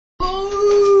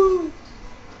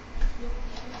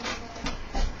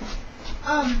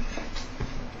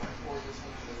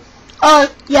Oh,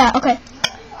 yeah, okay.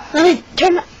 Let me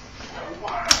turn.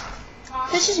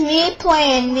 This is me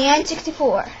playing the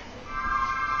N64.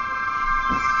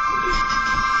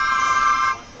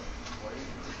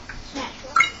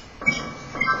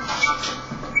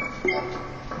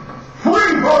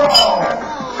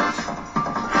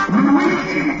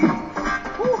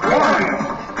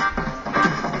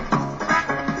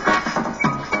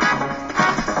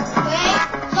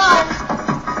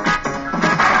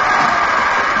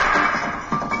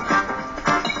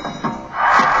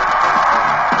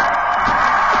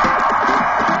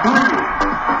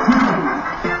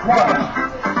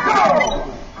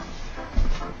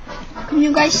 Can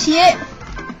you guys see it?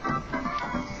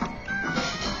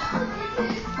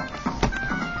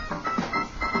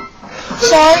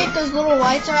 Sorry if there's little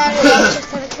lights around it.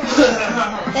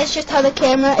 That's just how the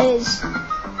camera is.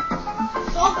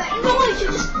 Oh, but you know what? You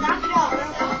should just knock it out.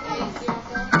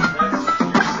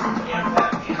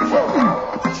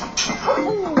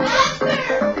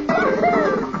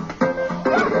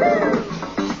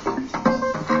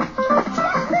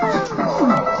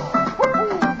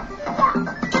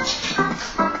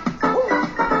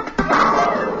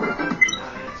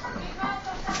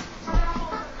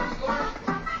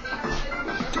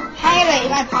 I ate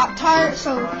my Pop-Tart,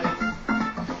 so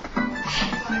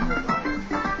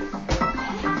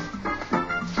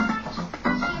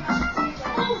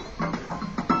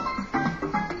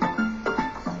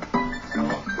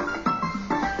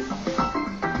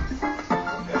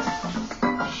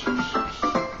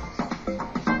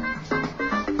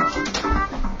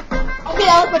okay,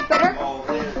 that was much better.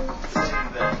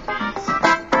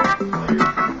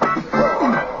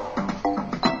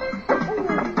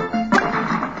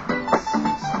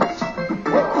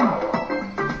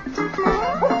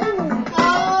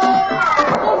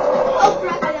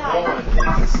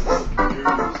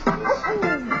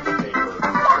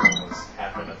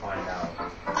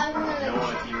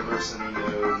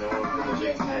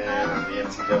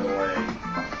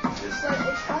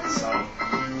 Some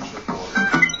huge reporter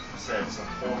said some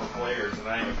former players, and I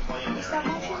ain't playing there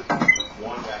anymore.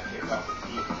 One got kicked off the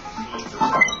team for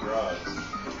selling drugs.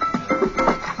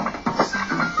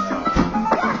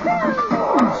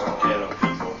 Some ghetto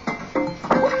people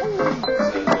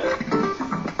said that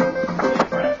they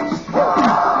practiced.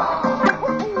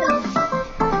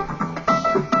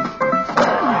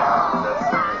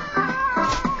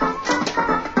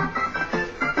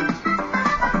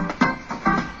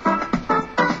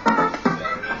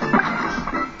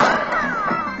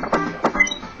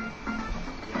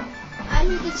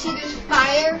 You can see there's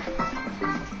fire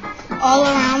all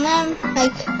around them.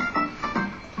 Like,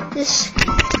 this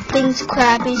thing's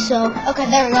crappy, so. Okay,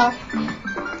 there we go.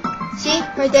 See,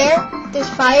 right there? There's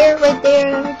fire right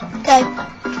there. Okay.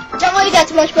 Tell me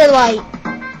that's much better light.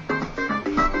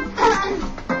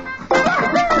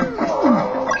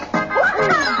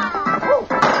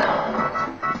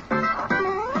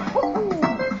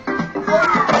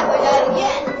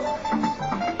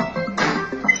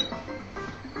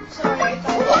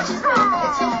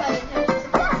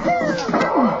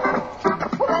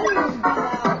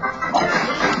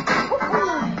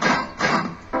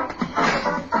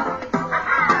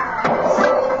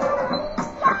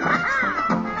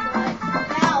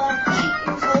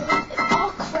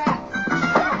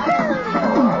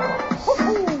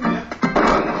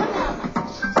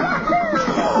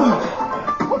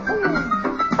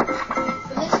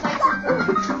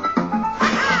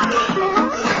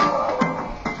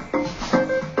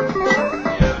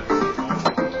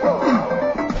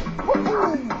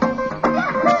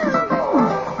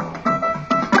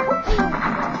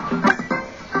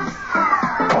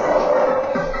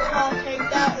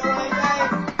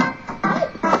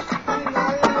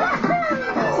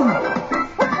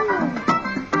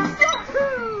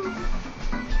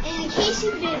 If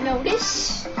you didn't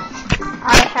notice,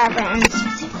 I have an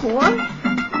N64.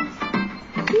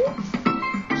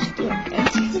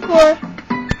 N64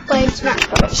 playing Smash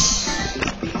Bros.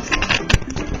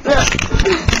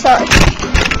 Sorry.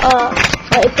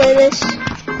 Let me play this.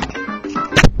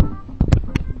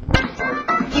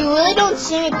 You really don't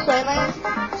see me play my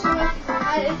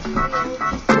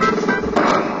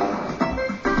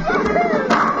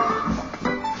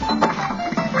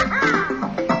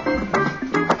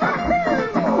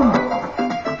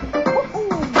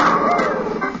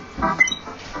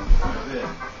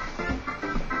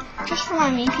just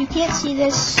remind me, if you can't see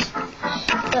this,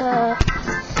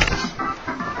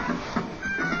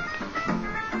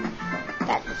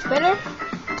 that's better.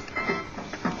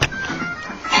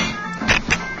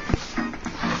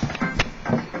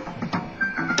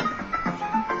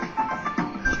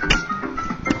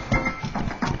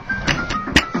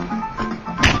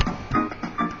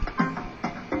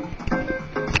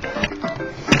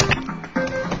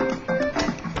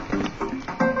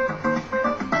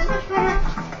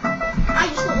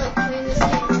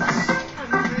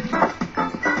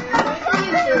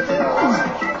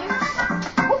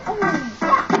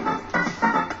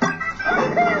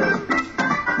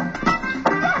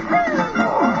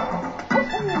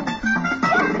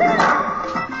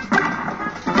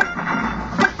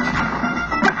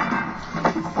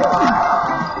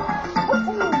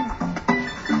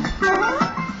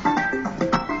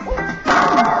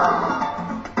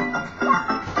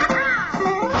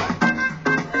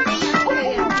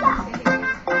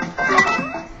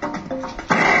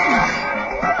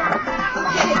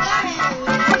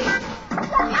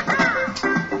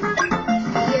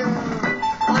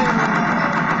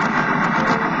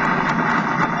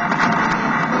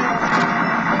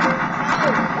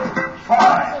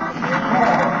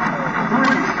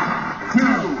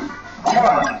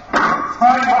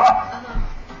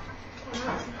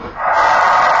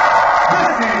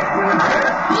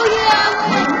 Oh yeah, I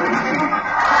win!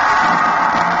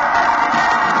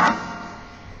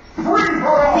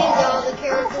 These are all the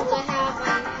characters I have. I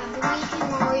have Luigi,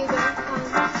 Mario, Donkey Kong,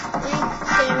 Link,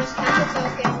 Samus, Captain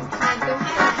Falcon. I don't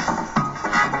have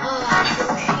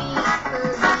Yoshi,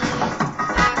 Kirby,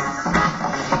 Max,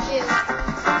 Pikachu,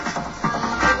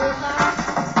 Jigglypuff,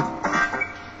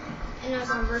 and I was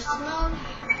on versus mode.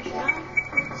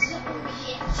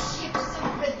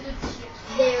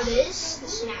 There it is, the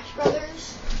Smash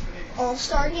Brothers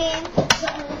All-Star game.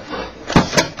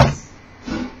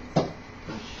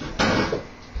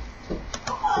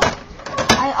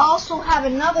 I also have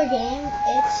another game.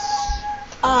 It's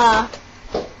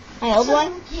my old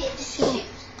one.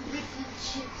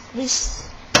 This,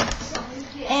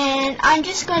 and I'm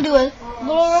just gonna do a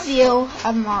little review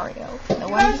of Mario. The You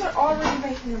one. guys are already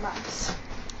making a mess.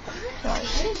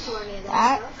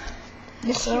 That.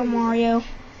 This little Mario.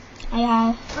 I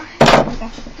have. Okay.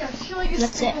 Guys, I feel like it's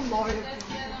That's it. Mario.